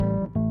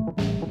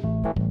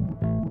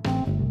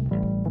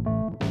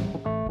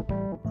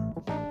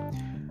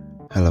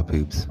Hello,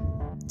 peeps.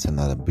 It's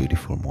another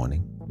beautiful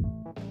morning.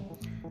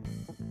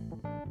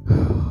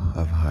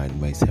 I've had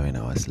my 7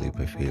 hours sleep.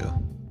 I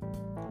feel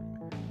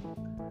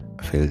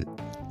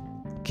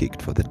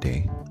kicked for the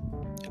day,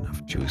 and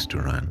I've choose to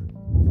run.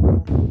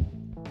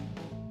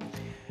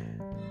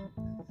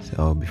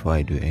 So before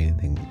I do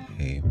anything,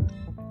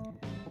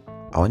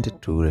 I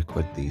wanted to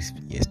record this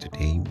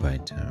yesterday,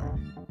 but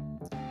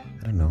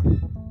I don't know.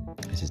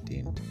 I just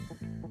didn't.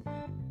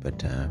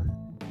 But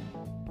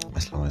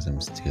as long as I'm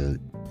still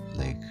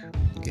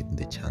getting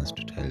the chance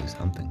to tell you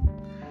something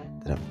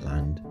that I've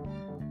learned,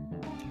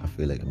 I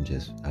feel like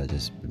I'll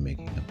just be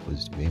making a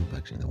positive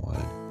impact in the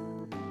world,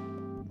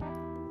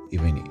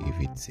 even if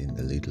it's in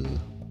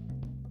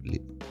the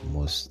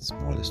most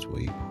smallest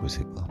way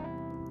possible.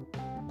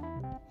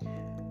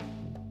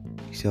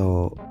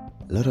 So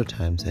a lot of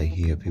times I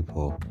hear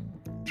people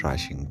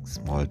trashing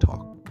small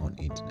talk on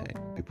internet.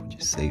 People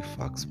just say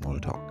fuck small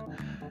talk.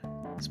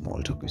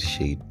 Small talk is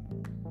shit.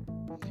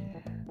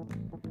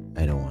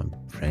 I don't want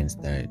friends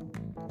that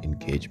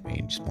engage me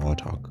in small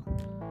talk.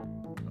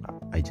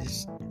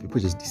 People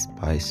just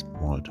despise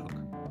small talk.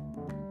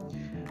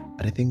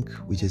 And I think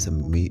we just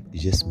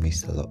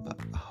missed a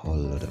whole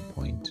lot of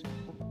point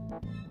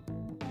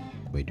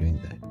by doing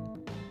that.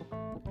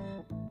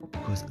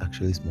 Because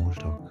actually small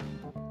talk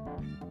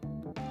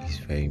is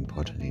very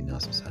important in our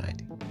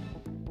society.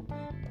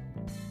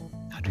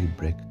 How do you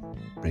break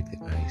the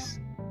ice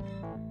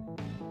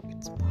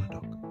with small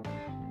talk?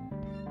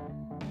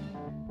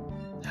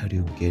 How do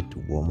you get to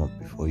warm up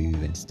before you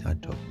even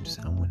start talking to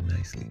someone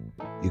nicely?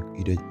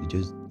 You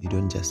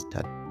don't just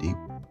start deep.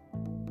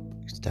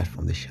 You start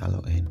from the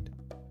shallow end.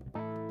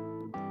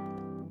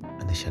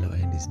 And the shallow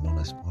end is known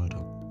as small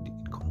talk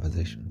in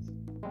conversations.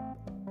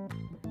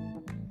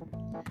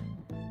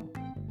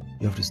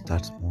 You have to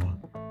start small.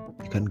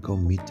 You can't go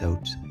meet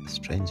out a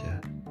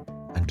stranger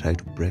and try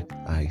to break the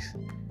ice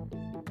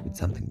with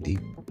something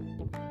deep.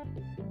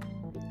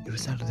 You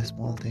start with the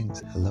small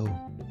things. Hello.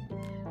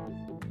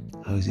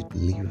 How is it to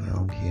live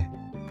around here?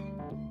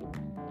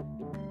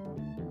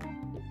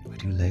 What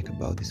do you like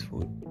about this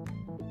food?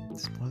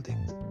 Small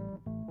things.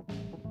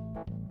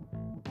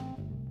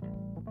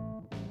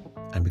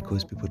 And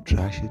because people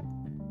trash it,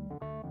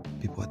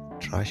 people are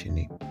trashing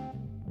it.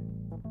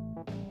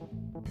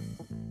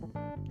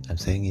 I'm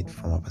saying it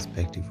from a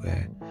perspective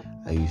where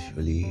I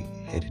usually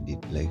hated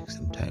it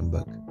some time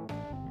back.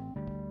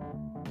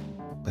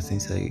 But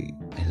since I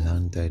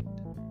learned that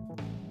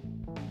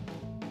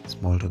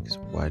small talk is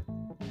what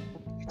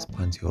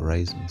expands your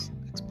horizons,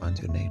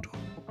 expands your network.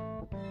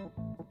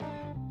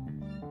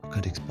 You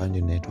can't expand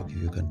your network if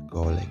you can't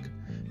go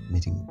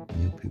meeting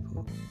new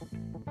people.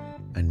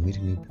 And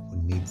meeting new people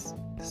needs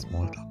the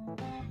small talk.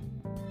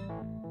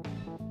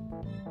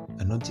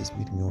 And not just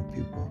meeting new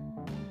people.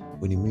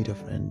 When you meet a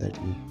friend that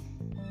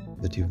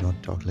you've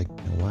not talked in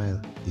a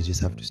while, you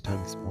just have to start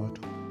with small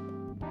talk.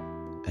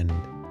 And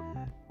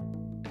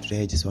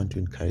today I just want to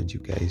encourage you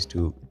guys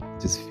to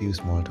just view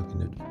small talk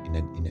in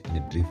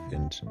a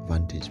different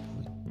vantage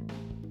point.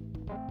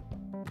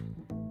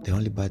 The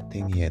only bad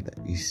thing here that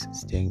is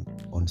staying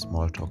on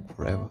small talk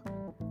forever.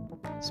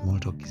 Small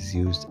talk is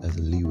used as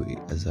a leeway,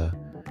 as a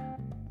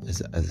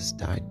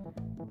start,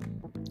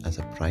 as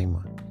a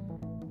primer.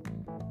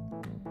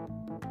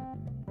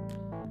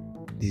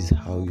 This is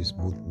how you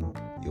smoothen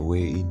your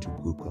way into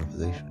good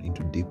conversation,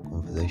 into deep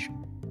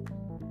conversation.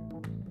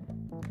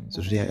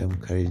 So today I am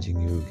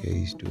encouraging you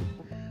guys to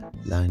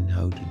learn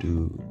how to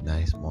do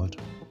nice small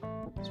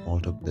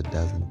talk that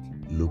doesn't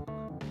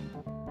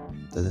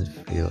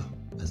feel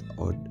as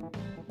odd.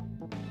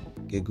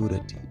 Get good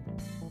at it.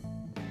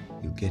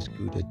 You'll get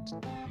good at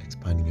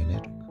expanding your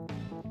network.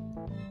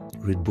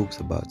 Read books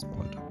about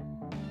small talk.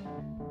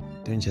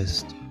 Don't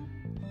just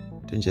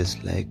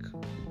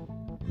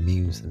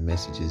memes and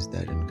messages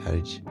that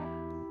encourage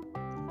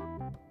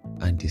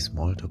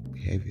anti-small talk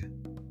behavior.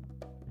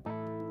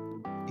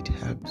 It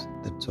helps.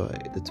 That's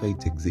why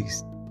it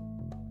exists.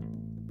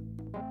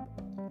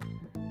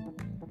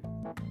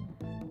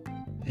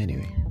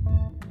 Anyway,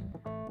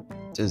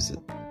 just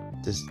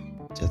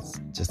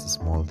a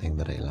small thing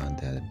that I learned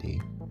the other day.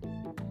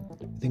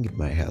 I think it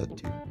might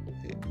help you.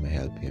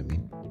 I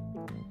mean,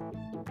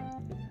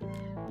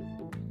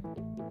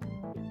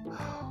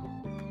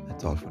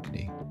 that's all for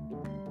today.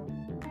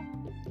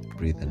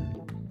 Breathe and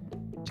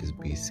just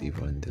be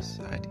civil in this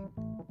society.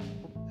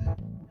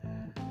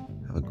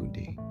 Have a good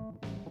day.